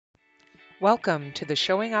Welcome to the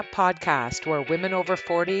Showing Up podcast, where women over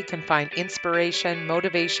 40 can find inspiration,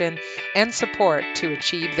 motivation, and support to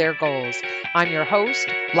achieve their goals. I'm your host,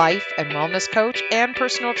 life and wellness coach, and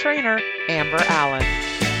personal trainer, Amber Allen.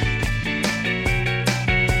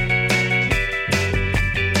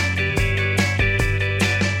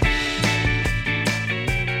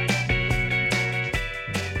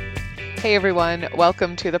 Hey everyone,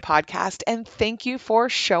 welcome to the podcast and thank you for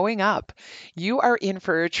showing up. You are in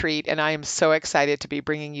for a treat, and I am so excited to be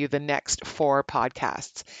bringing you the next 4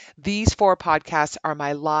 podcasts. These 4 podcasts are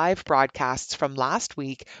my live broadcasts from last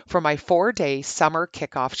week for my 4-day summer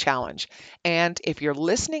kickoff challenge. And if you're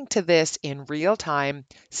listening to this in real time,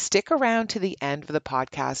 stick around to the end of the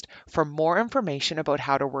podcast for more information about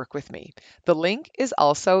how to work with me. The link is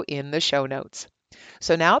also in the show notes.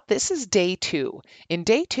 So now this is day 2. In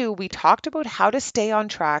day 2, we talked about how to stay on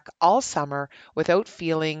track all summer without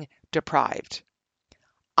feeling deprived.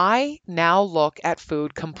 I now look at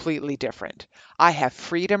food completely different. I have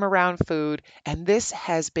freedom around food, and this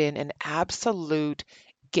has been an absolute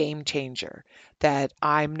game changer that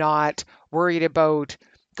I'm not worried about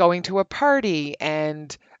going to a party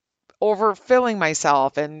and overfilling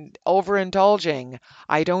myself and overindulging.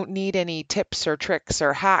 I don't need any tips or tricks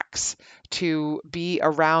or hacks to be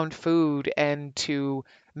around food and to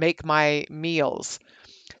make my meals.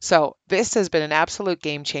 So, this has been an absolute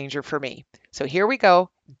game changer for me. So, here we go,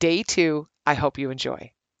 day 2. I hope you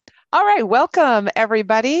enjoy. All right, welcome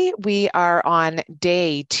everybody. We are on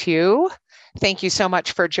day 2. Thank you so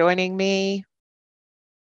much for joining me.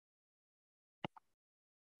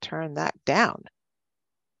 Turn that down.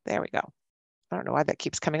 There we go. I don't know why that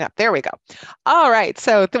keeps coming up. There we go. All right.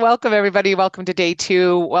 So welcome, everybody. Welcome to day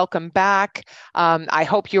 2. Welcome back. I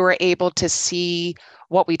hope you were able to see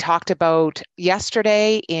what we talked about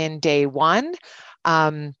yesterday in day 1.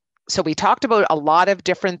 So we talked about a lot of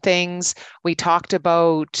different things. We talked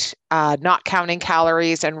about not counting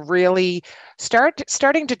calories and really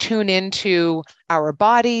starting to tune into our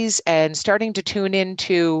bodies and starting to tune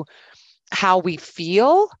into how we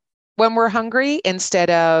feel when we're hungry instead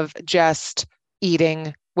of just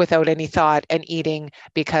eating without any thought and eating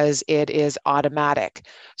because it is automatic.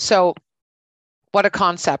 So what a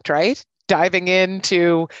concept, right? Diving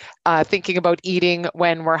into thinking about eating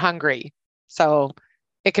when we're hungry. So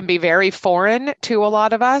it can be very foreign to a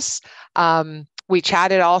lot of us. We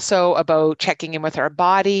chatted also about checking in with our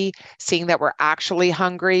body, seeing that we're actually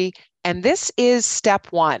hungry. And this is step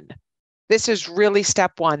 1. This is really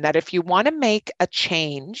step 1, that if you want to make a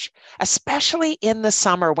change, especially in the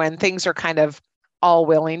summer when things are kind of all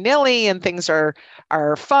willy-nilly and things are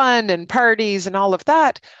fun and parties and all of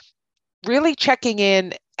that, really checking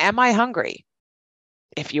in, am I hungry?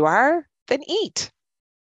 If you are, then eat.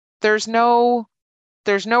 There's no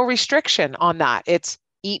restriction on that. It's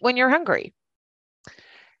eat when you're hungry.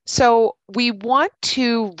 So we want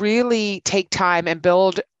to really take time and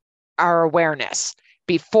build our awareness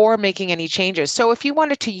before making any changes. So if you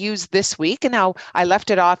wanted to use this week, and now I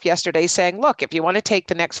left it off yesterday saying, look, if you want to take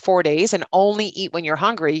the next 4 days and only eat when you're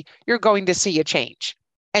hungry, you're going to see a change.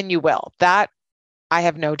 And you will. That I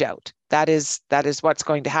have no doubt. That is what's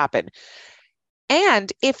going to happen.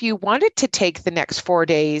 And if you wanted to take the next 4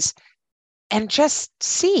 days and just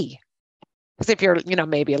see, because if you're,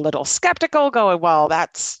 maybe a little skeptical going, well,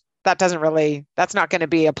 that's not going to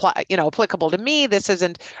be applicable to me. This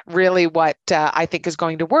isn't really what I think is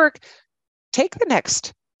going to work. Take the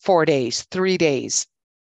next 4 days, 3 days,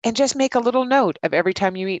 and just make a little note of every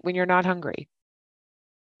time you eat when you're not hungry.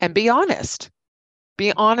 And be honest.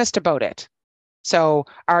 Be honest about it. So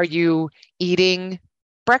are you eating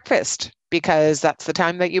breakfast because that's the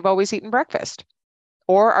time that you've always eaten breakfast?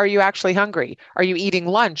 Or are you actually hungry? Are you eating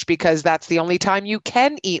lunch because that's the only time you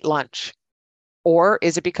can eat lunch? Or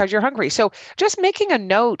is it because you're hungry? So just making a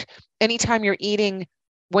note anytime you're eating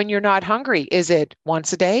when you're not hungry. Is it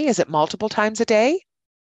once a day? Is it multiple times a day?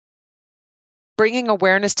 Bringing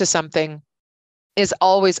awareness to something is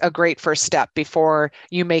always a great first step before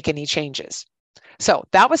you make any changes. So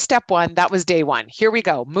that was step 1. That was day 1. Here we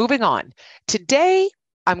go. Moving on. Today,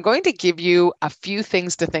 I'm going to give you a few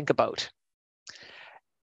things to think about,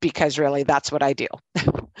 because really that's what I do.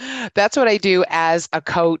 That's what I do as a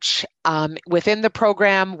coach within the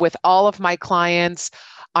program with all of my clients.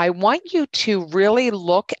 I want you to really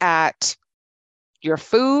look at your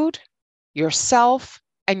food, yourself,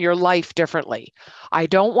 and your life differently. I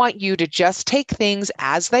don't want you to just take things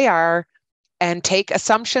as they are and take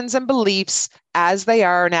assumptions and beliefs as they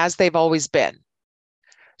are and as they've always been.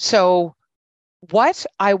 So what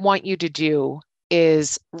I want you to do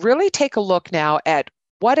is really take a look now at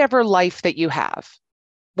whatever life that you have,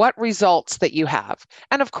 what results that you have.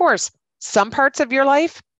 And of course, Some parts of your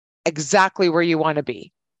life, exactly where you want to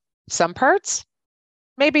be. Some parts,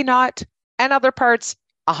 maybe not. And other parts,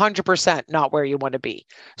 100% not where you want to be.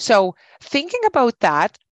 So thinking about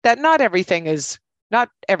that not everything is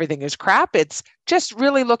crap. It's just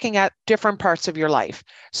really looking at different parts of your life.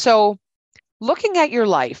 So looking at your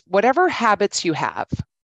life, whatever habits you have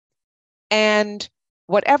and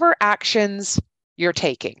whatever actions you're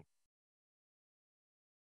taking.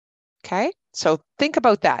 Okay. So think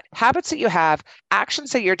about that. Habits that you have,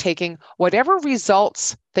 actions that you're taking, whatever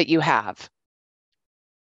results that you have,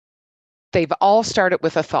 they've all started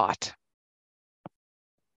with a thought.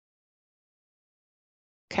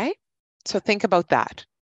 Okay. So think about that.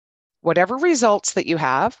 Whatever results that you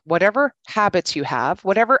have, whatever habits you have,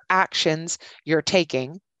 whatever actions you're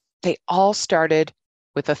taking, they all started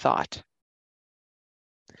with a thought.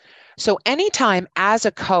 So anytime as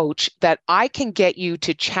a coach that I can get you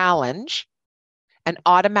to challenge an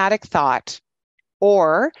automatic thought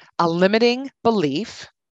or a limiting belief,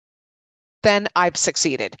 then I've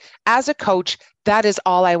succeeded. As a coach, that is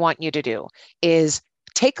all I want you to do is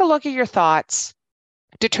take a look at your thoughts,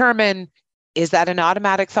 determine, is that an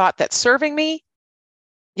automatic thought that's serving me?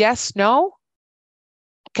 Yes, no?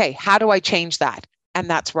 Okay, how do I change that? And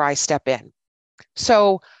that's where I step in.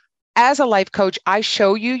 So as a life coach, I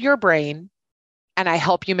show you your brain and I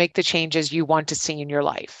help you make the changes you want to see in your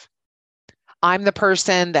life. I'm the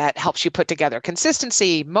person that helps you put together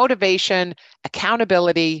consistency, motivation,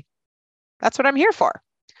 accountability. That's what I'm here for.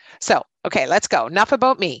 So, okay, let's go. Enough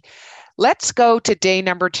about me. Let's go to day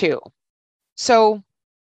number 2. So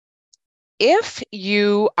if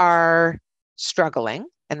you are struggling,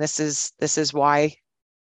 and this is why,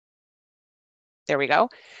 there we go.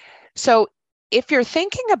 So if you're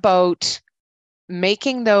thinking about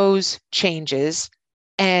making those changes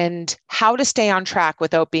and how to stay on track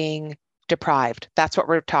without being deprived, that's what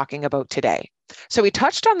we're talking about today. So we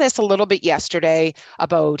touched on this a little bit yesterday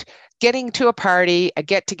about getting to a party, a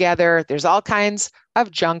get together. There's all kinds of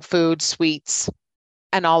junk food, sweets,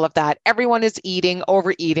 and all of that. Everyone is eating,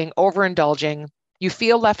 overeating, overindulging. You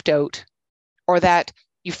feel left out, or that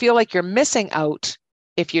you feel like you're missing out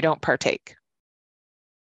if you don't partake.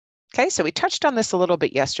 Okay, so we touched on this a little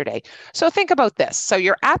bit yesterday. So think about this. So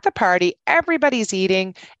you're at the party, everybody's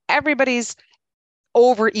eating, everybody's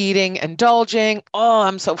overeating, indulging. Oh,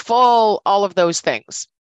 I'm so full, all of those things.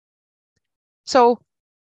 So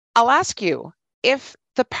I'll ask you, if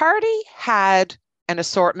the party had an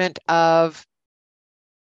assortment of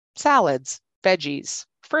salads, veggies,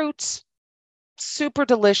 fruits, super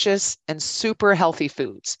delicious and super healthy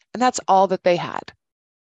foods, and that's all that they had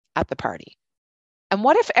at the party. And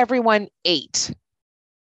what if everyone ate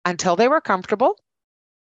until they were comfortable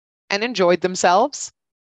and enjoyed themselves,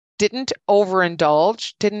 didn't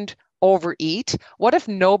overindulge, didn't overeat? What if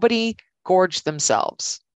nobody gorged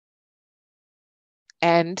themselves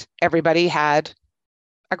and everybody had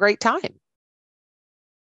a great time?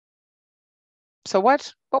 So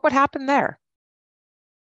what would happen there?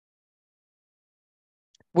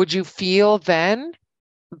 Would you feel then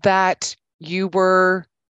that you were,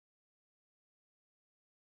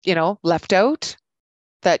 left out,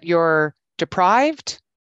 that you're deprived?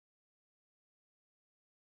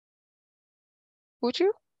 Would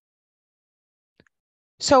you?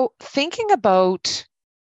 So thinking about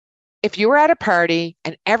if you were at a party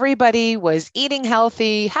and everybody was eating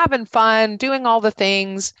healthy, having fun, doing all the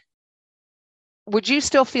things, would you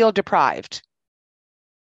still feel deprived?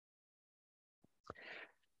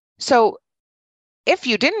 So if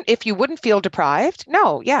you wouldn't feel deprived,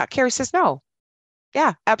 no. Yeah, Carrie says no.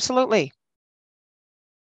 Yeah, absolutely.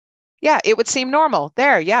 Yeah, it would seem normal.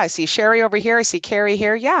 There, yeah, I see Sherry over here. I see Carrie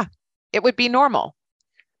here. Yeah, it would be normal.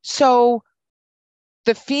 So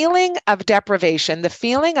the feeling of deprivation, the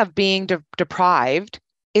feeling of being deprived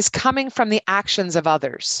is coming from the actions of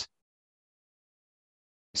others.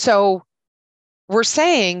 So we're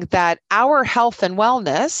saying that our health and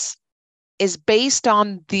wellness is based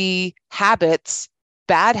on the habits,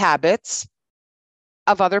 bad habits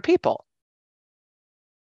of other people.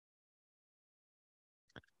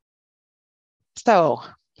 So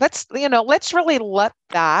let's really let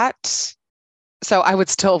that. So I would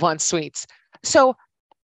still want sweets. So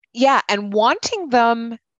yeah, and wanting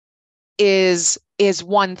them is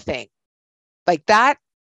one thing. Like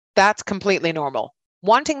that's completely normal.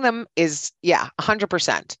 Wanting them is, yeah,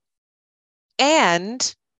 100%.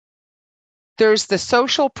 And there's the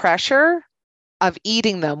social pressure of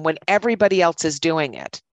eating them when everybody else is doing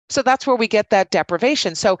it. So that's where we get that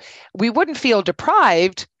deprivation. So we wouldn't feel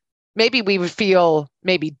deprived. Maybe we would feel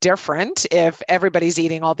maybe different if everybody's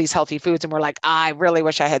eating all these healthy foods and we're like, I really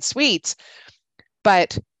wish I had sweets.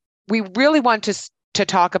 But we really want to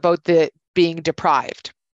talk about the being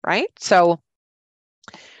deprived, right? So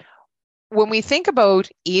when we think about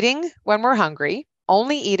eating when we're hungry,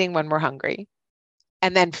 only eating when we're hungry,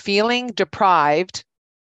 and then feeling deprived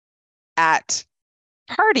at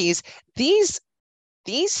parties, these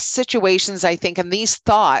situations, I think, and these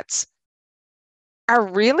thoughts are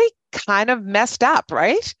really kind of messed up,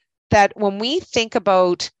 right? That when we think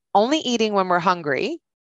about only eating when we're hungry,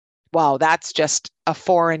 wow, that's just a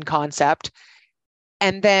foreign concept.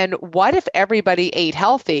 And then what if everybody ate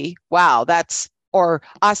healthy? Wow, or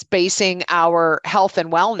us basing our health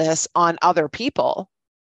and wellness on other people.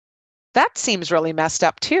 That seems really messed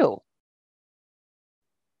up too.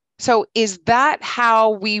 So is that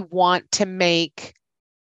how we want to make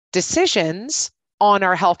decisions on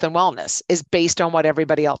our health and wellness, is based on what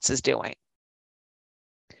everybody else is doing?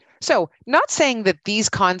 So not saying that these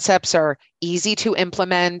concepts are easy to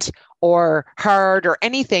implement or hard or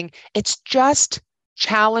anything. It's just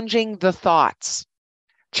challenging the thoughts,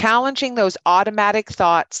 challenging those automatic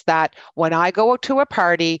thoughts that when I go to a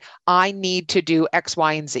party, I need to do X,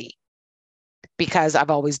 Y, and Z because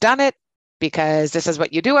I've always done it, because this is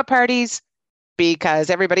what you do at parties,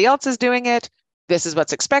 because everybody else is doing it. This is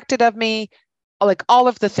what's expected of me, like all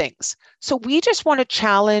of the things. So we just want to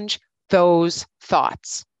challenge those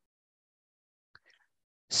thoughts.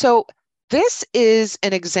 So this is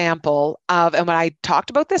an example of, and when I talked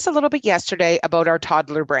about this a little bit yesterday about our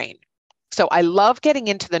toddler brain. So I love getting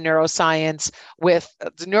into the neuroscience with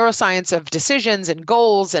the neuroscience of decisions and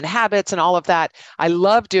goals and habits and all of that. I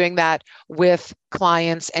love doing that with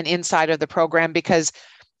clients and inside of the program because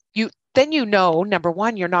then number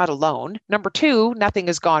one, you're not alone. Number two, nothing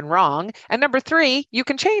has gone wrong. And number three, you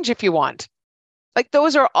can change if you want. Like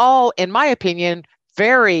those are all, in my opinion,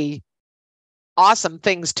 very awesome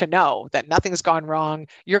things to know, that nothing's gone wrong.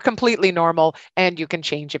 You're completely normal and you can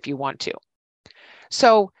change if you want to.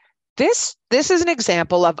 So this is an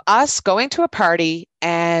example of us going to a party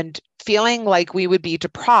and feeling like we would be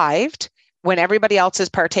deprived when everybody else is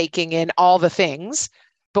partaking in all the things.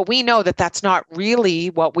 But we know that that's not really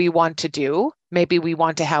what we want to do. Maybe we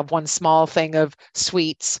want to have one small thing of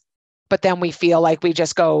sweets, but then we feel like we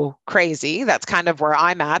just go crazy. That's kind of where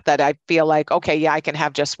I'm at, that I feel like, okay, yeah, I can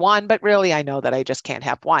have just one, but really I know that I just can't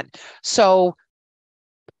have one. So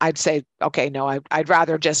I'd say, okay, no, I'd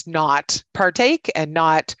rather just not partake and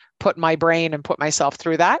not put my brain and put myself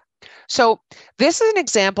through that. So this is an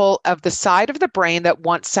example of the side of the brain that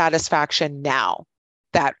wants satisfaction now.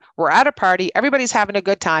 That we're at a party, everybody's having a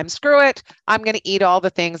good time. Screw it. I'm going to eat all the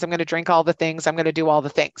things. I'm going to drink all the things. I'm going to do all the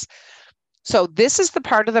things. So this is the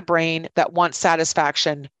part of the brain that wants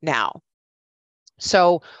satisfaction now.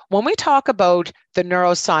 So when we talk about the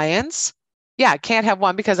neuroscience, yeah, I can't have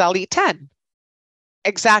one because I'll eat 10.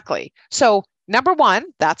 Exactly. So number one,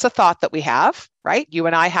 that's a thought that we have, right? You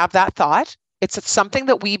and I have that thought. It's something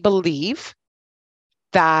that we believe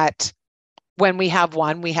that when we have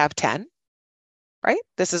one, we have 10. Right?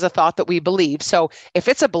 This is a thought that we believe. So if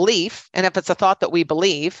it's a belief and if it's a thought that we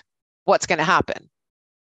believe, what's going to happen?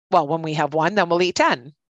 Well, when we have one, then we'll eat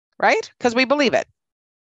 10, right? Because we believe it.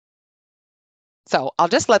 So I'll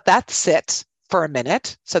just let that sit for a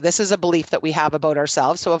minute. So this is a belief that we have about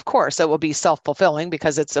ourselves. So of course it will be self-fulfilling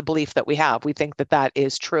because it's a belief that we have. We think that that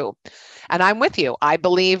is true. And I'm with you. I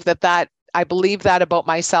believe that about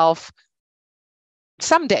myself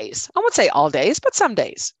some days. I won't say all days, but some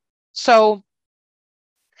days. So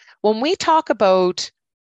when we talk about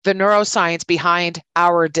the neuroscience behind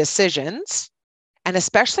our decisions, and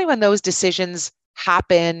especially when those decisions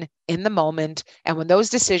happen in the moment and when those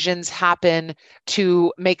decisions happen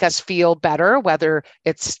to make us feel better, whether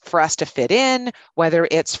it's for us to fit in, whether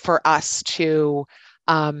it's for us to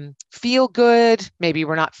feel good, maybe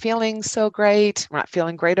we're not feeling so great, we're not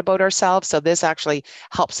feeling great about ourselves. So this actually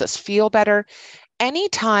helps us feel better.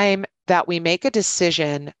 Anytime that we make a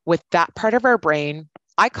decision with that part of our brain,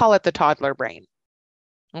 I call it the toddler brain.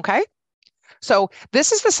 Okay. So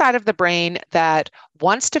this is the side of the brain that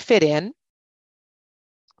wants to fit in.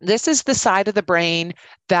 This is the side of the brain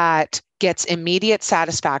that gets immediate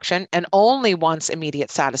satisfaction and only wants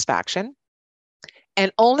immediate satisfaction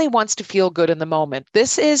and only wants to feel good in the moment.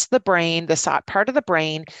 This is the brain, the part of the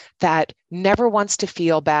brain that never wants to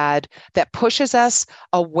feel bad, that pushes us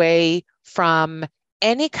away from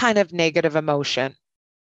any kind of negative emotion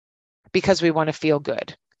because we want to feel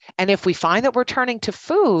good. And if we find that we're turning to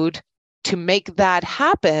food to make that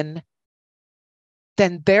happen,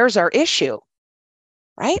 then there's our issue,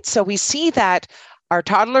 right? So we see that our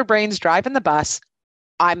toddler brain's driving the bus.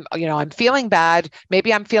 I'm feeling bad.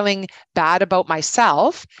 Maybe I'm feeling bad about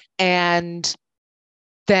myself. And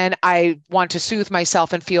then I want to soothe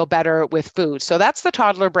myself and feel better with food. So that's the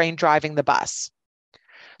toddler brain driving the bus.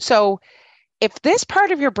 So if this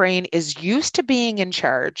part of your brain is used to being in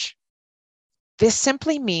charge, this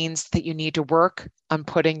simply means that you need to work on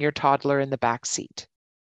putting your toddler in the back seat.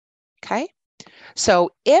 Okay?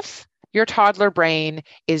 So if your toddler brain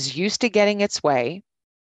is used to getting its way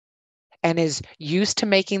and is used to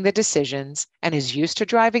making the decisions and is used to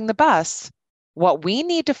driving the bus, what we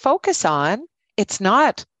need to focus on, it's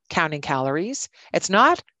not counting calories, it's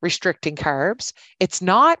not restricting carbs, it's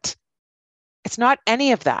not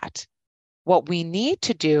any of that. What we need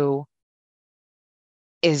to do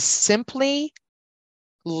is simply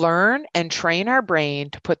learn and train our brain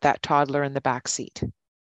to put that toddler in the back seat.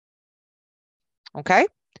 Okay?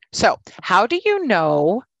 So, how do you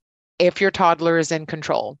know if your toddler is in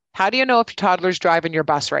control? How do you know if your toddler's driving your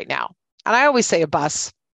bus right now? And I always say a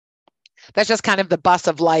bus. That's just kind of the bus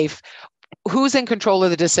of life. Who's in control of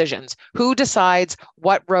the decisions? Who decides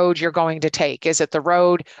what road you're going to take? Is it the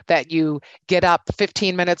road that you get up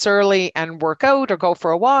 15 minutes early and work out or go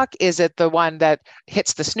for a walk? Is it the one that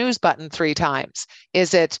hits the snooze button 3 times?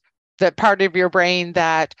 Is it the part of your brain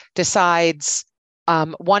that decides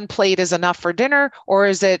one plate is enough for dinner, or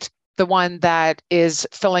is it the one that is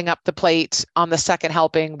filling up the plate on the second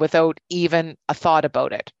helping without even a thought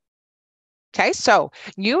about it? Okay, so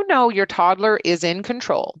you know your toddler is in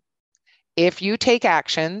control if you take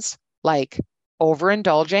actions like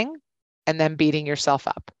overindulging and then beating yourself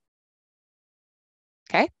up.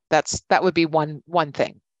 Okay, that would be one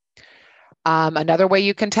thing. Another way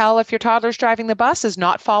you can tell if your toddler's driving the bus is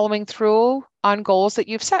not following through on goals that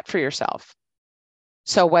you've set for yourself.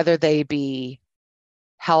 So whether they be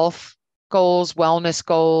health goals, wellness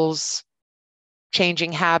goals,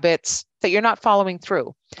 changing habits, that you're not following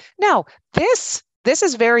through. Now, this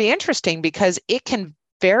is very interesting because it can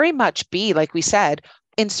very much be, like we said,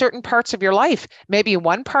 in certain parts of your life. Maybe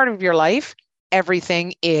one part of your life,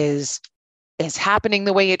 everything is happening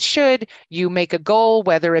the way it should. You make a goal,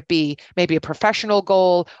 whether it be maybe a professional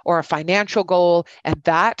goal or a financial goal, and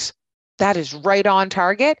that is right on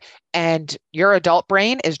target, and your adult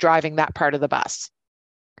brain is driving that part of the bus.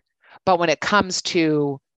 But when it comes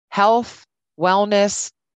to health,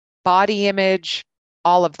 wellness, body image,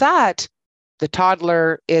 all of that, the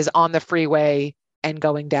toddler is on the freeway and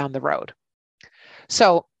going down the road.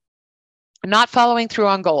 So not following through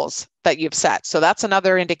on goals that you've set. So that's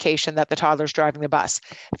another indication that the toddler's driving the bus.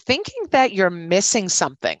 Thinking that you're missing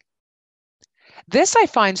something. This I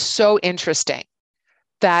find so interesting,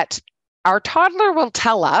 that our toddler will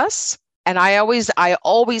tell us, and I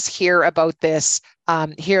always hear about this,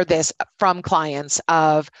 hear this from clients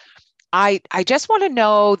of, I just want to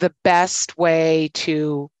know the best way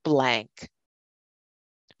to blank.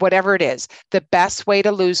 Whatever it is, the best way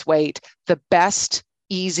to lose weight, the best,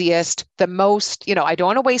 easiest, the most, I don't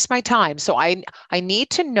want to waste my time. So I need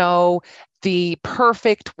to know the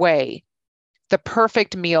perfect way, the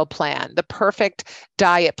perfect meal plan, the perfect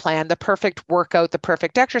diet plan, the perfect workout, the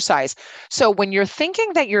perfect exercise. So when you're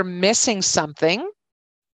thinking that you're missing something,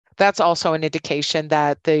 that's also an indication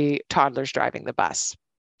that the toddler's driving the bus.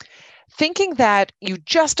 Thinking that you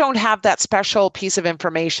just don't have that special piece of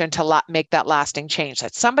information to make that lasting change,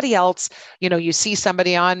 that somebody else, you see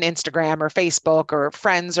somebody on Instagram or Facebook or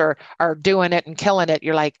friends are doing it and killing it.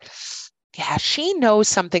 You're like, yeah, she knows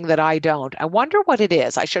something that I don't. I wonder what it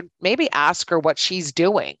is. I should maybe ask her what she's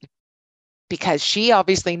doing, because she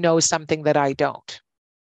obviously knows something that I don't.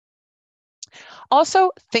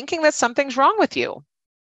 Also, thinking that something's wrong with you.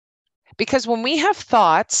 Because when we have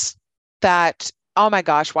thoughts that, oh my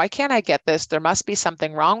gosh, why can't I get this? There must be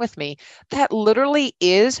something wrong with me. That literally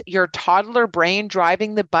is your toddler brain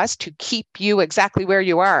driving the bus to keep you exactly where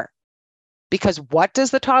you are. Because what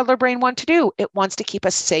does the toddler brain want to do? It wants to keep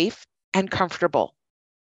us safe and comfortable.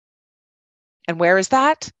 And where is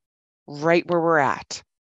that? Right where we're at.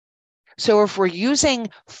 So if we're using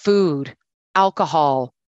food,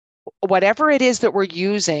 alcohol, whatever it is that we're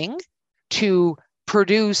using to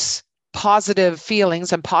produce positive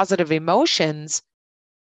feelings and positive emotions,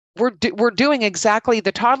 we're doing exactly,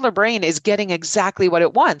 the toddler brain is getting exactly what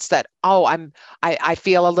it wants. That, oh, I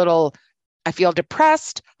feel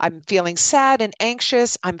depressed, I'm feeling sad and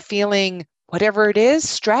anxious, I'm feeling whatever it is,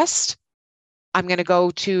 stressed. I'm going to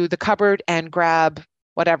go to the cupboard and grab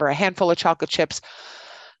whatever, a handful of chocolate chips,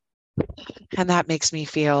 and that makes me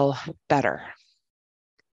feel better.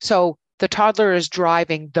 So the toddler is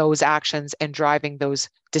driving those actions and driving those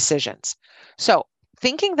decisions. So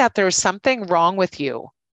thinking that there's something wrong with you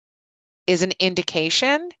is an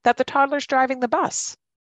indication that the toddler's driving the bus.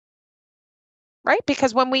 right?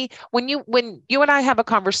 Because when you and I have a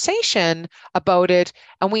conversation about it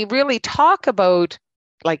and we really talk about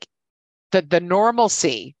like the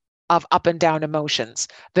normalcy of up and down emotions,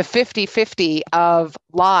 the 50-50 of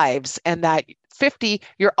lives, and that 50,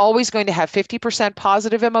 you're always going to have 50%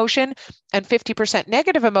 positive emotion and 50%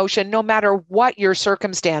 negative emotion, no matter what your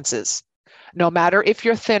circumstances, no matter if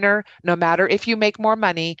you're thinner, no matter if you make more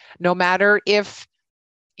money, no matter if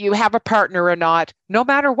you have a partner or not, no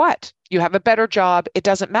matter what, you have a better job, it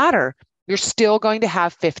doesn't matter. You're still going to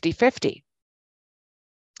have 50-50.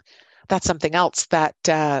 That's something else that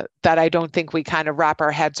I don't think we kind of wrap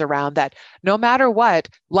our heads around, that no matter what,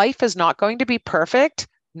 life is not going to be perfect,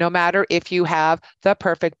 no matter if you have the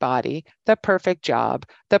perfect body, the perfect job,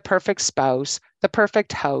 the perfect spouse, the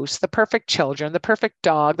perfect house, the perfect children, the perfect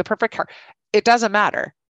dog, the perfect car. It doesn't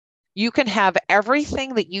matter. You can have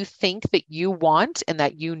everything that you think that you want and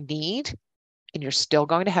that you need, and you're still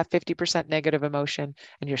going to have 50% negative emotion,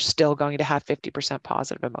 and you're still going to have 50%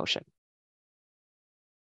 positive emotion.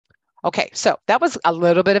 Okay, so that was a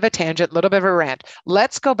little bit of a tangent, a little bit of a rant.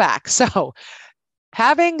 Let's go back. So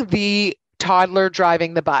having the toddler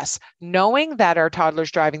driving the bus, knowing that our toddler's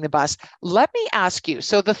driving the bus, let me ask you,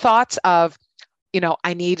 so the thoughts of,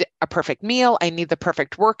 I need a perfect meal, I need the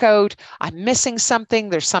perfect workout, I'm missing something,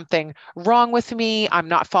 there's something wrong with me, I'm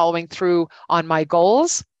not following through on my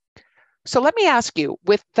goals. So let me ask you,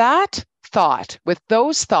 with that thought, with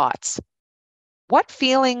those thoughts, what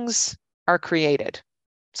feelings are created?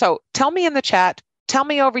 So tell me in the chat, tell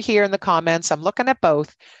me over here in the comments, I'm looking at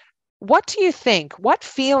both. What do you think? What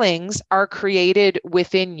feelings are created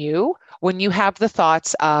within you when you have the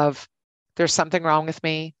thoughts of, there's something wrong with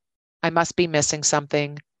me, I must be missing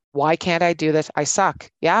something, why can't I do this? I suck.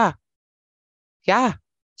 Yeah. Yeah.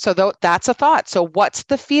 So that's a thought. So what's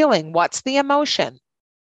the feeling? What's the emotion?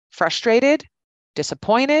 Frustrated,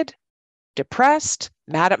 disappointed, depressed,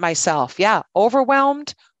 mad at myself. Yeah.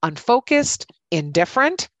 Overwhelmed, unfocused,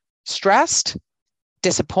 indifferent, stressed,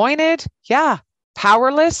 disappointed. Yeah.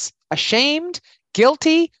 Powerless, ashamed,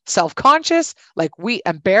 guilty, self-conscious, like we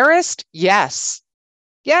embarrassed. Yes.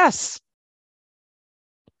 Yes.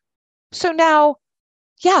 So now,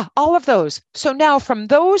 yeah, all of those. So now from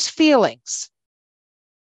those feelings,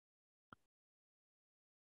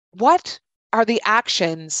 what are the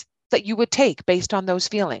actions that you would take based on those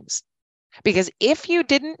feelings? Because if you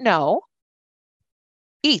didn't know,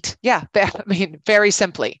 eat. Yeah, I mean, very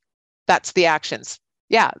simply, that's the actions.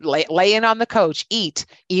 Yeah, lay in on the couch,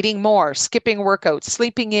 eating more, skipping workouts,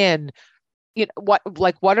 sleeping in.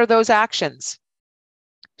 What are those actions?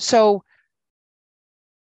 So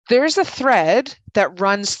there's a thread that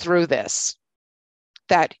runs through this,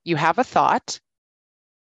 that you have a thought,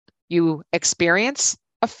 you experience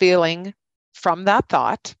a feeling from that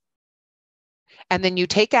thought, and then you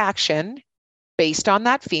take action based on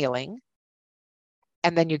that feeling,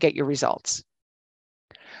 and then you get your results.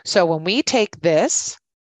 So when we take this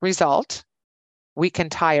result, we can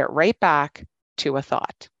tie it right back to a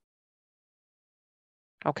thought.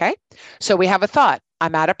 Okay? So we have a thought.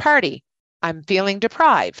 I'm at a party. I'm feeling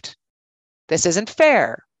deprived. This isn't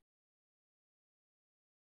fair.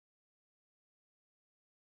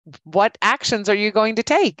 What actions are you going to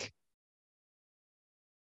take?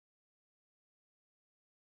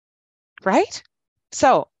 Right?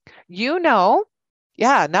 So,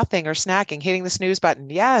 yeah, nothing, or snacking, hitting the snooze button.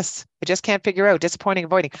 Yes, I just can't figure out, disappointing,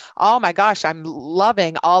 avoiding. Oh my gosh, I'm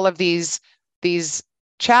loving all of these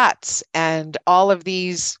chats and all of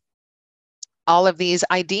these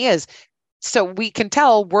ideas. So we can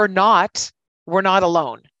tell we're not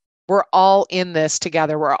alone. We're all in this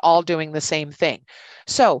together. We're all doing the same thing.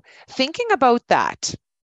 So thinking about that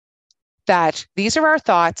these are our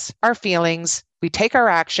thoughts, our feelings, we take our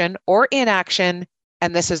action or inaction,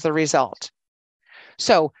 and this is the result.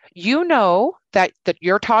 So you know that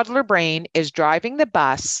your toddler brain is driving the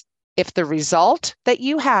bus if the result that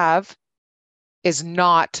you have is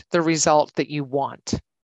not the result that you want.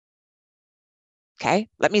 Okay,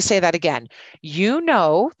 let me say that again. You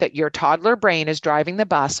know that your toddler brain is driving the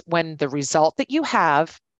bus when the result that you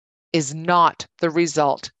have is not the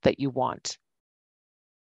result that you want.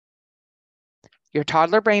 Your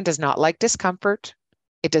toddler brain does not like discomfort.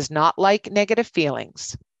 It does not like negative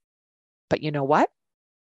feelings. But you know what?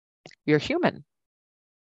 You're human.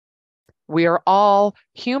 We are all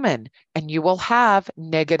human, and you will have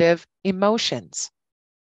negative emotions.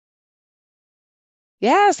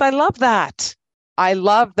 Yes, I love that. I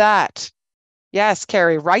love that. Yes,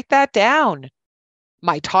 Carrie, write that down.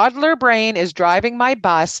 My toddler brain is driving my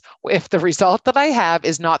bus if the result that I have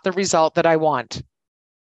is not the result that I want.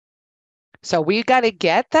 So we got to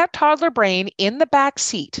get that toddler brain in the back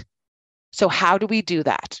seat So how do we do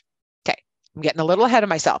that? Okay, I'm getting a little ahead of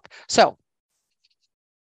myself. So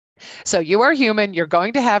you are human, you're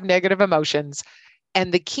going to have negative emotions.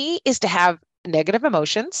 And the key is to have negative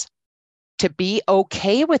emotions, to be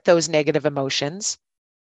okay with those negative emotions,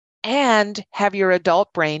 and have your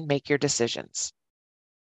adult brain make your decisions.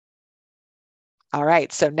 All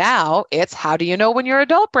right, so now it's how do you know when your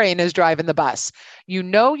adult brain is driving the bus? You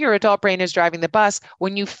know your adult brain is driving the bus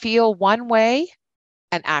when you feel one way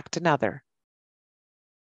and act another.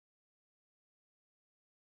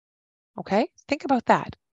 Okay, think about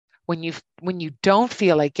that. When you don't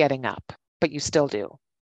feel like getting up, but you still do.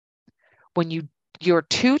 When you're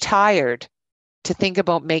too tired to think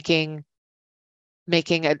about making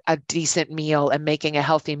a decent meal and making a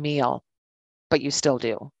healthy meal, but you still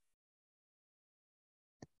do.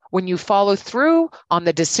 When you follow through on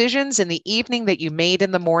the decisions in the evening that you made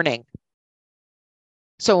in the morning.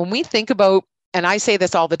 So when we think about, and I say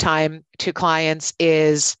this all the time to clients,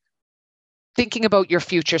 is thinking about your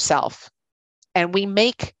future self. And we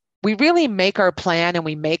really make our plan and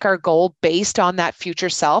we make our goal based on that future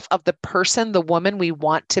self of the person, the woman we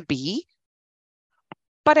want to be.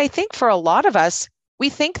 But I think for a lot of us, we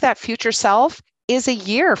think that future self is a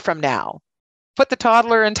year from now. Put the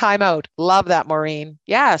toddler in timeout. Love that, Maureen.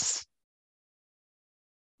 Yes.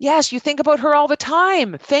 Yes, you think about her all the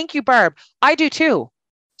time. Thank you, Barb. I do too.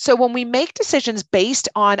 So when we make decisions based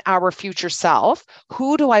on our future self,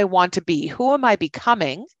 who do I want to be? Who am I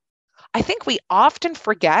becoming? I think we often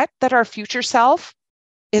forget that our future self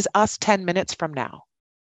is us 10 minutes from now,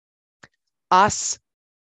 us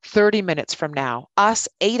 30 minutes from now, us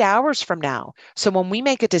 8 hours from now. So when we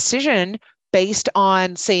make a decision based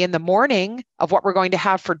on, say, in the morning of what we're going to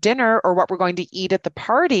have for dinner or what we're going to eat at the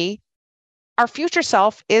party, our future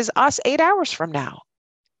self is us 8 hours from now.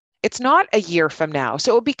 It's not a year from now.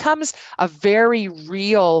 So it becomes a very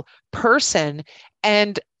real person.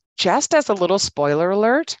 And just as a little spoiler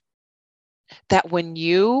alert, that when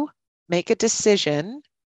you make a decision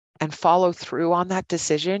and follow through on that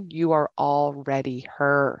decision, you are already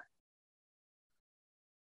her.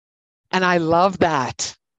 And I love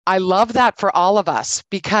that. I love that for all of us,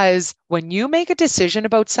 because when you make a decision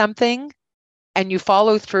about something and you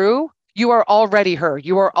follow through, you are already her.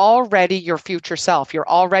 You are already your future self. You're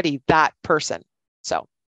already that person. So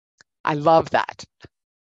I love that.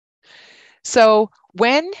 So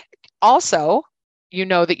when also you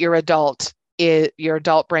know that your adult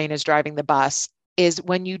brain is driving the bus is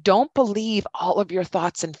when you don't believe all of your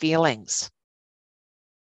thoughts and feelings.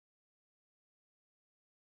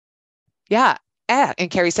 Yeah.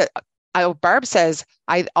 And Carrie said, Barb says,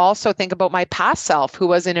 I also think about my past self who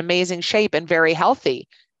was in amazing shape and very healthy.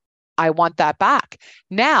 I want that back.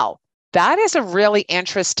 Now, that is a really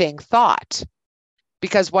interesting thought,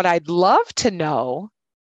 because what I'd love to know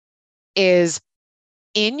is,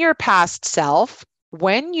 in your past self,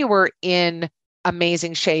 when you were in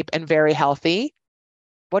amazing shape and very healthy,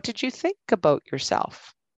 what did you think about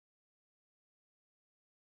yourself?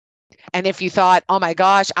 And if you thought, oh my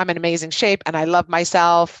gosh, I'm in amazing shape and I love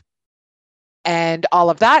myself and all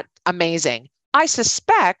of that, amazing. I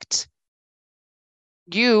suspect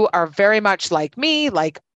you are very much like me,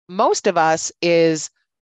 like most of us, is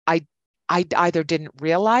I either didn't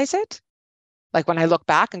realize it. Like when I look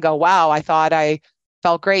back and go, wow, I thought I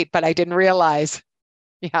felt great, but I didn't realize.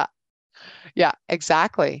 Yeah. Yeah,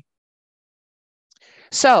 exactly.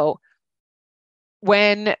 So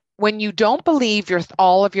when you don't believe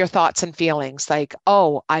all of your thoughts and feelings, like,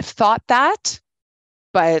 oh, I've thought that,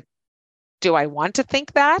 but do I want to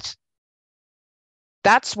think that?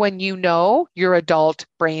 That's when you know your adult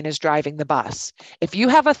brain is driving the bus. If you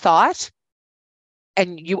have a thought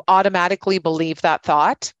and you automatically believe that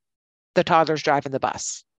thought, the toddler's driving the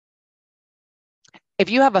bus. If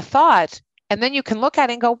you have a thought and then you can look at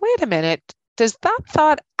it and go, wait a minute, does that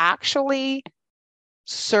thought actually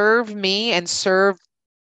serve me and serve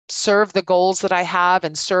the goals that I have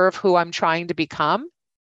and serve who I'm trying to become?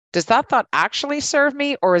 Does that thought actually serve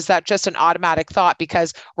me, or is that just an automatic thought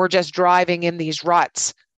because we're just driving in these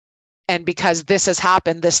ruts and because this has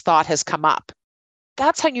happened, this thought has come up?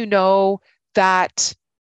 That's how you know that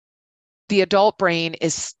the adult brain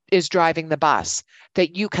is driving the bus,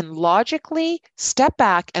 that you can logically step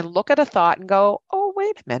back and look at a thought and go, oh,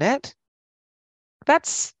 wait a minute.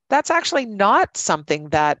 That's actually not something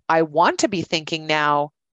that I want to be thinking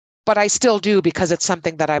now, but I still do because it's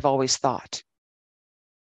something that I've always thought.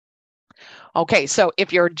 Okay, so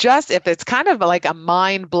if it's kind of like a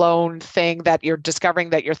mind blown thing that you're discovering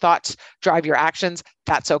that your thoughts drive your actions,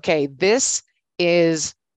 that's okay. This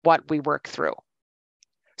is what we work through.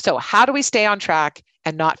 So how do we stay on track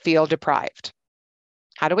and not feel deprived?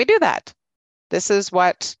 How do we do that? This is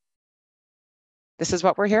what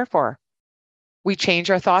we're here for. We change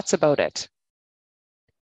our thoughts about it.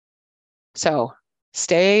 So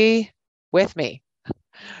stay with me.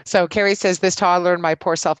 So Carrie says, this toddler and my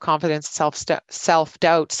poor self-confidence,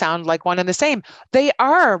 self-doubt sound like one and the same. They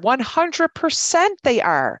are, 100% they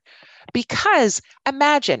are. Because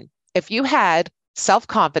imagine if you had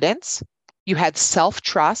self-confidence, you had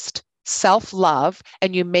self-trust, self-love,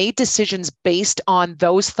 and you made decisions based on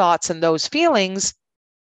those thoughts and those feelings,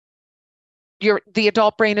 the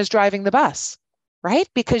adult brain is driving the bus, right?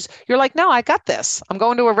 Because you're like, no, I got this. I'm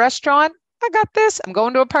going to a restaurant. I got this. I'm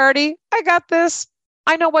going to a party. I got this.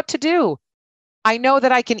 I know what to do. I know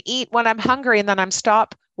that I can eat when I'm hungry and then I'm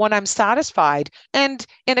stop when I'm satisfied. And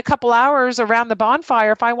in a couple hours around the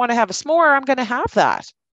bonfire, if I want to have a s'more, I'm going to have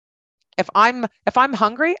that. If I'm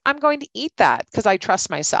hungry, I'm going to eat that because I trust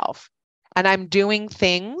myself. And I'm doing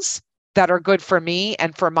things that are good for me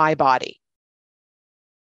and for my body.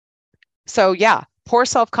 So yeah, poor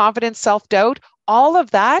self-confidence, self-doubt, all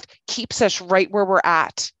of that keeps us right where we're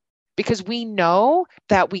at because we know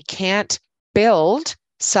that we can't build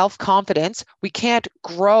self-confidence. We can't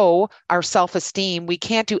grow our self-esteem. We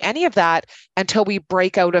can't do any of that until we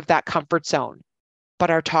break out of that comfort zone.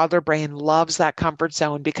 But our toddler brain loves that comfort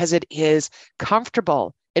zone because it is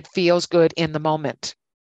comfortable. It feels good in the moment,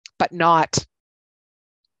 but not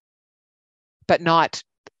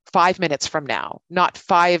 5 minutes from now, not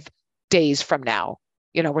 5 days from now.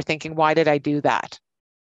 We're thinking, why did I do that?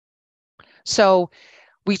 So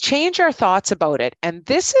we change our thoughts about it. And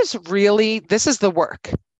this is the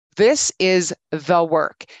work. This is the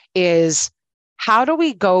work, is how do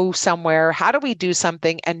we go somewhere? How do we do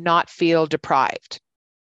something and not feel deprived?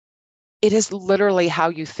 It is literally how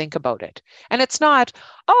you think about it. And it's not,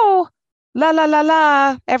 oh, la, la, la,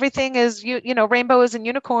 la, everything is, rainbows and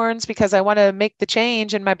unicorns because I want to make the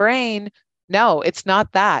change in my brain. No, it's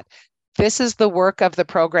not that. This is the work of the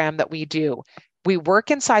program that we do. We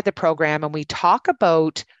work inside the program and we talk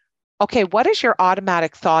about, okay, what is your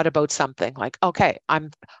automatic thought about something? Like, okay,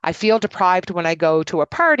 I feel deprived when I go to a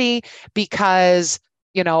party because,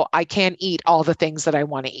 I can't eat all the things that I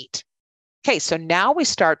want to eat. Okay, so now we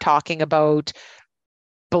start talking about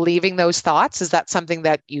believing those thoughts. Is that something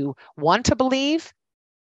that you want to believe?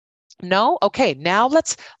 No? Okay, now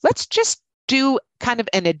let's just do kind of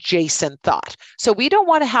an adjacent thought. So we don't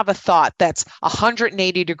want to have a thought that's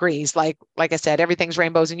 180 degrees, like I said, everything's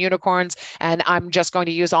rainbows and unicorns, and I'm just going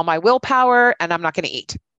to use all my willpower and I'm not going to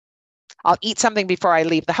eat. I'll eat something before I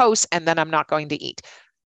leave the house and then I'm not going to eat.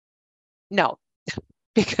 No,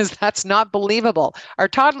 because that's not believable. Our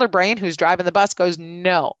toddler brain who's driving the bus goes,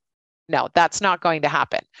 no, that's not going to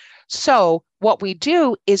happen. So what we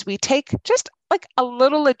do is we take just like a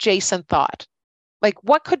little adjacent thought. Like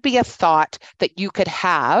what could be a thought that you could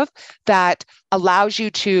have that allows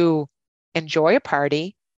you to enjoy a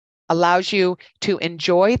party, allows you to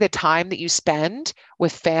enjoy the time that you spend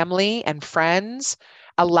with family and friends,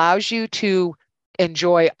 allows you to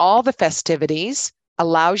enjoy all the festivities,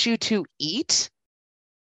 allows you to eat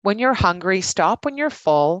when you're hungry, stop when you're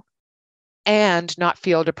full, and not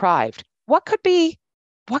feel deprived. What could be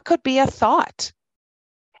a thought?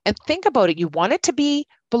 And think about it. You want it to be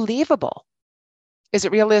believable. Is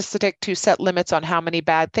it realistic to set limits on how many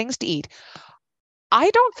bad things to eat? I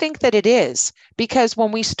don't think that it is, because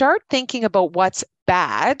when we start thinking about what's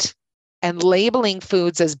bad and labeling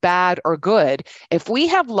foods as bad or good, if we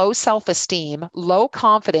have low self-esteem, low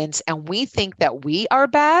confidence, and we think that we are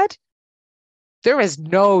bad, there is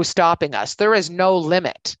no stopping us. There is no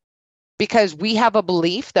limit. Because we have a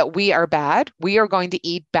belief that we are bad, we are going to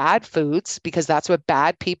eat bad foods because that's what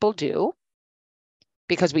bad people do,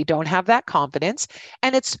 because we don't have that confidence.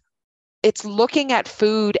 And it's looking at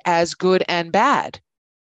food as good and bad.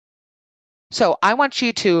 So I want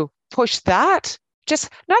you to push that, just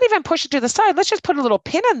not even push it to the side. Let's just put a little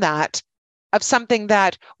pin in that of something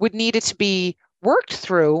that would need it to be worked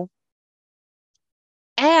through.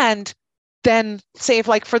 And then say, if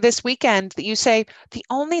like for this weekend that you say, the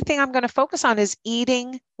only thing I'm going to focus on is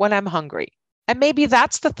eating when I'm hungry. And maybe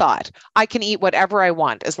that's the thought. I can eat whatever I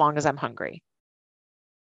want as long as I'm hungry.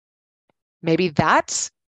 Maybe that's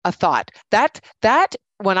a thought. That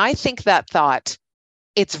when I think that thought,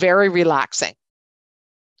 it's very relaxing.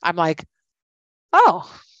 I'm like,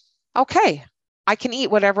 oh, okay. I can eat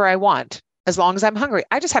whatever I want as long as I'm hungry.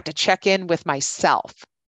 I just have to check in with myself.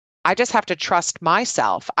 I just have to trust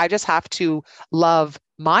myself. I just have to love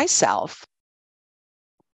myself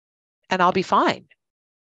and I'll be fine.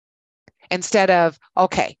 Instead of,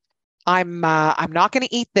 okay, I'm not going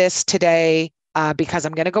to eat this today because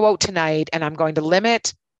I'm going to go out tonight and I'm going to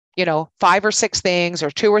limit 5 or 6 things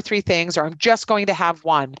or 2 or 3 things, or I'm just going to have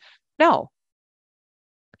one. No,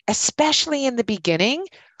 especially in the beginning,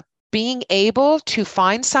 being able to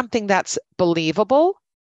find something that's believable.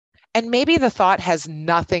 And maybe the thought has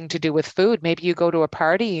nothing to do with food. Maybe you go to a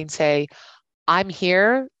party and say, I'm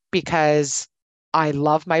here because I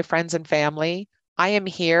love my friends and family. I am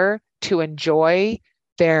here to enjoy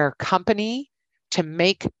their company, to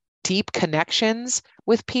make deep connections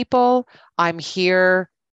with people. I'm here,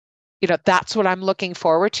 that's what I'm looking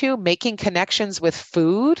forward to. Making connections with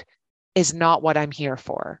food is not what I'm here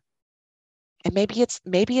for. And maybe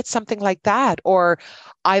it's something like that. Or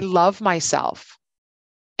I love myself.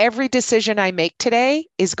 Every decision I make today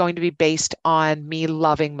is going to be based on me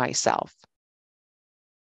loving myself.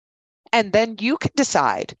 And then you can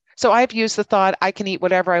decide. So I've used the thought I can eat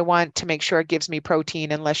whatever I want to make sure it gives me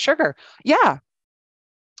protein and less sugar. Yeah.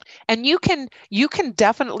 And you can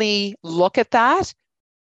definitely look at that.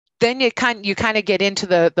 Then you kind of get into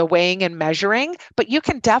the weighing and measuring, but you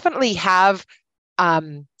can definitely have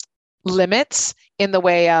limits in the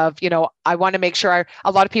way of, I want to make sure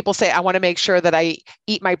a lot of people say, I want to make sure that I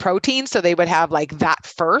eat my protein. So they would have like that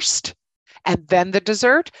first and then the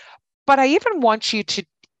dessert. But I even want you to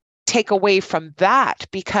take away from that,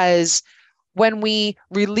 because when we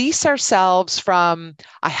release ourselves from,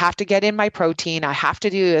 I have to get in my protein, I have to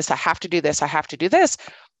do this, I have to do this, I have to do this,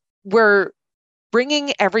 we're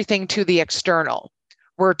bringing everything to the external.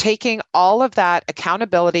 We're taking all of that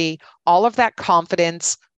accountability, all of that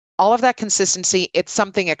confidence, all of that consistency. It's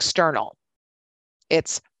something external.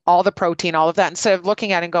 It's all the protein, all of that, instead of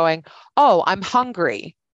looking at it and going, oh, I'm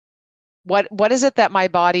hungry. What is it that my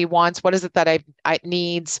body wants? What is it that I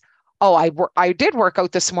needs? Oh, I did work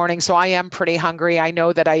out this morning, so I am pretty hungry. I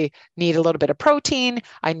know that I need a little bit of protein.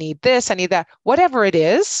 I need this, I need that, whatever it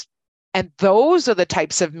is. And those are the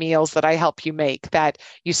types of meals that I help you make, that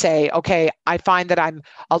you say, okay, I find that I'm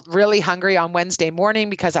really hungry on Wednesday morning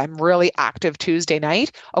because I'm really active Tuesday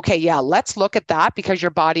night. Okay, yeah, let's look at that, because your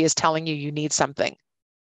body is telling you you need something.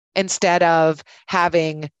 Instead of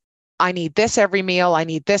having, I need this every meal, I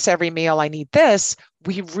need this every meal, I need this,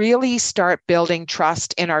 we really start building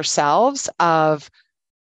trust in ourselves of,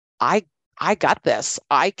 I I got this.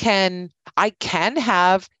 I can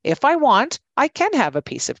have, if I want, I can have a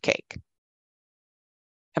piece of cake.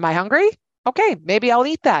 Am I hungry? Okay, maybe I'll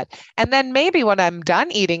eat that. And then maybe when I'm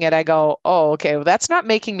done eating it, I go, oh, okay, well, that's not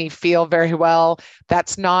making me feel very well.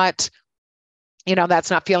 That's not, that's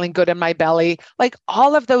not feeling good in my belly. Like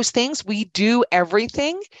all of those things, we do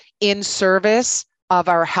everything in service of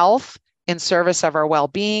our health, in service of our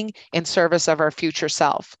well-being, in service of our future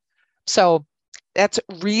self. So that's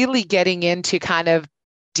really getting into kind of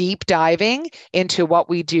deep diving into what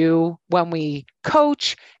we do when we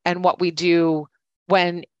coach and what we do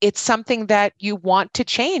when it's something that you want to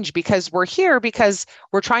change, because we're here because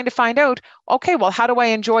we're trying to find out, okay, well, how do I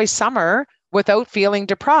enjoy summer without feeling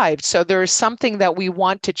deprived? So there's something that we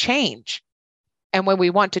want to change. And when we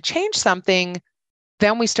want to change something,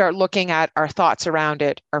 then we start looking at our thoughts around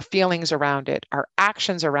it, our feelings around it, our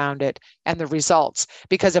actions around it, and the results.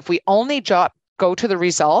 Because if we only go to the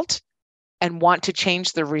result and want to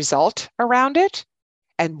change the result around it,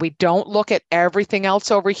 and we don't look at everything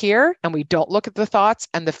else over here, and we don't look at the thoughts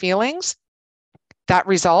and the feelings, that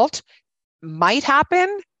result might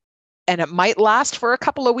happen, and it might last for a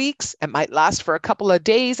couple of weeks, it might last for a couple of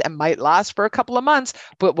days, it might last for a couple of months,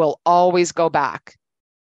 but we'll always go back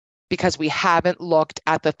because we haven't looked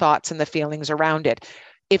at the thoughts and the feelings around it.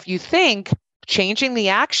 If you think changing the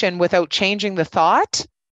action without changing the thought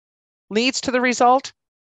leads to the result,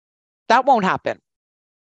 that won't happen,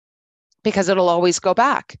 because it'll always go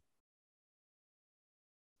back.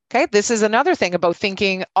 Okay, this is another thing about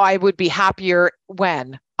thinking, oh, I would be happier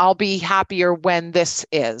when. I'll be happier when this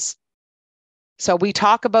is. So we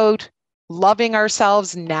talk about loving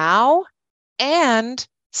ourselves now and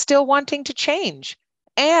still wanting to change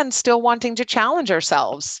and still wanting to challenge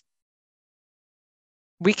ourselves.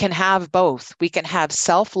 We can have both. We can have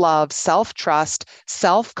self-love, self-trust,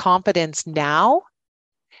 self-confidence now,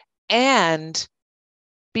 and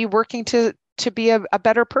be working to be a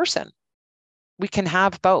better person. We can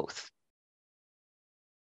have both.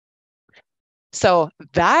 So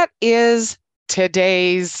that is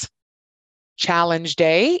today's challenge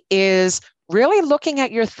day, is really looking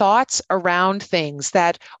at your thoughts around things,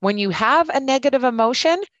 that when you have a negative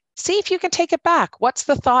emotion, see if you can take it back. What's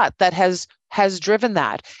the thought that has driven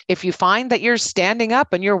that? If you find that you're standing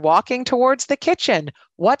up and you're walking towards the kitchen,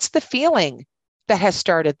 what's the feeling that has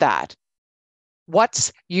started that?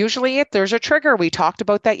 What's usually it? There's a trigger. We talked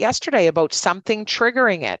about that yesterday, about something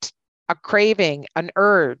triggering it, a craving, an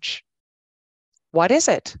urge. What is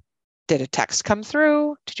it? Did a text come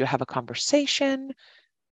through? Did you have a conversation?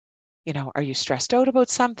 Are you stressed out about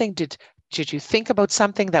something? Did you think about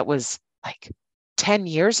something that was like 10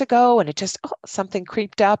 years ago and it just something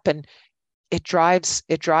creeped up and it drives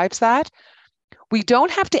that? We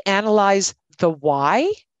don't have to analyze the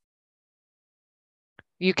why.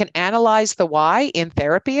 You can analyze the why in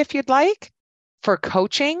therapy if you'd like. For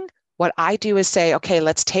coaching, what I do is say, okay,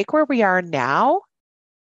 let's take where we are now.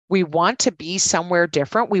 We want to be somewhere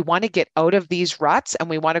different. We want to get out of these ruts and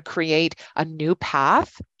we want to create a new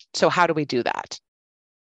path. So, how do we do that?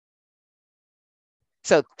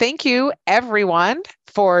 So, thank you everyone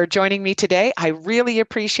for joining me today. I really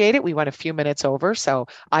appreciate it. We went a few minutes over, so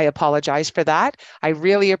I apologize for that. I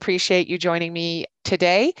really appreciate you joining me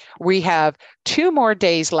today. We have 2 more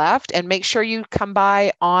days left, and make sure you come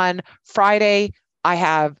by on Friday. I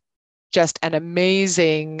have just an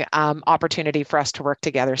amazing opportunity for us to work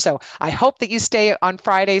together. So I hope that you stay on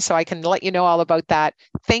Friday so I can let you know all about that.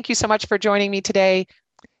 Thank you so much for joining me today.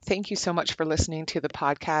 Thank you so much for listening to the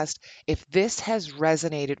podcast. If this has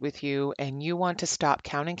resonated with you and you want to stop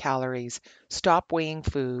counting calories, stop weighing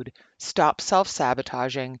food, stop self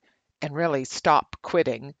sabotaging, and really stop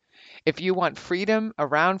quitting, if you want freedom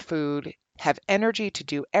around food, have energy to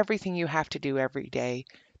do everything you have to do every day,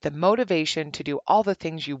 the motivation to do all the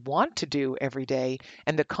things you want to do every day,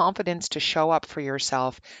 and the confidence to show up for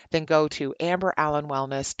yourself, then go to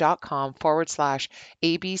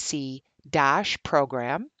amberallenwellness.com/ABC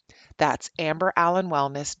program. That's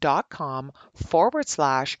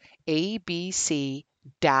amberallenwellness.com/ABC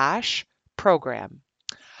program.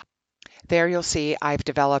 There you'll see I've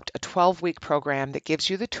developed a 12-week program that gives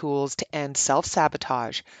you the tools to end self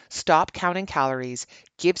sabotage, stop counting calories,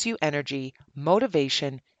 gives you energy,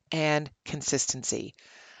 motivation, and consistency.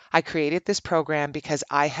 I created this program because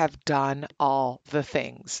I have done all the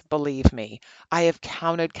things. Believe me, I have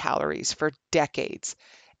counted calories for decades.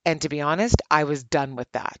 And to be honest, I was done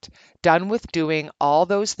with that, done with doing all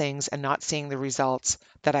those things and not seeing the results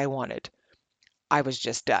that I wanted. I was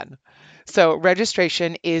just done. So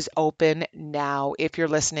registration is open now if you're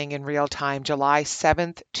listening in real time, July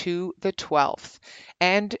 7th to the 12th.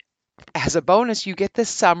 And as a bonus, you get this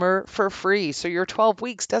summer for free. So your 12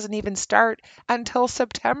 weeks doesn't even start until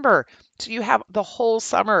September. So you have the whole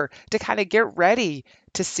summer to kind of get ready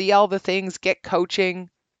to see all the things, get coaching.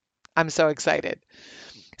 I'm so excited.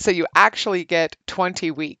 So you actually get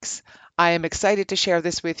 20 weeks. I am excited to share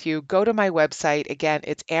this with you. Go to my website. Again,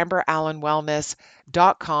 it's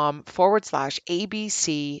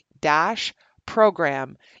amberallenwellness.com/ABC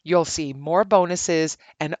program. You'll see more bonuses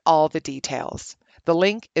and all the details. The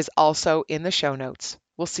link is also in the show notes.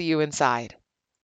 We'll see you inside.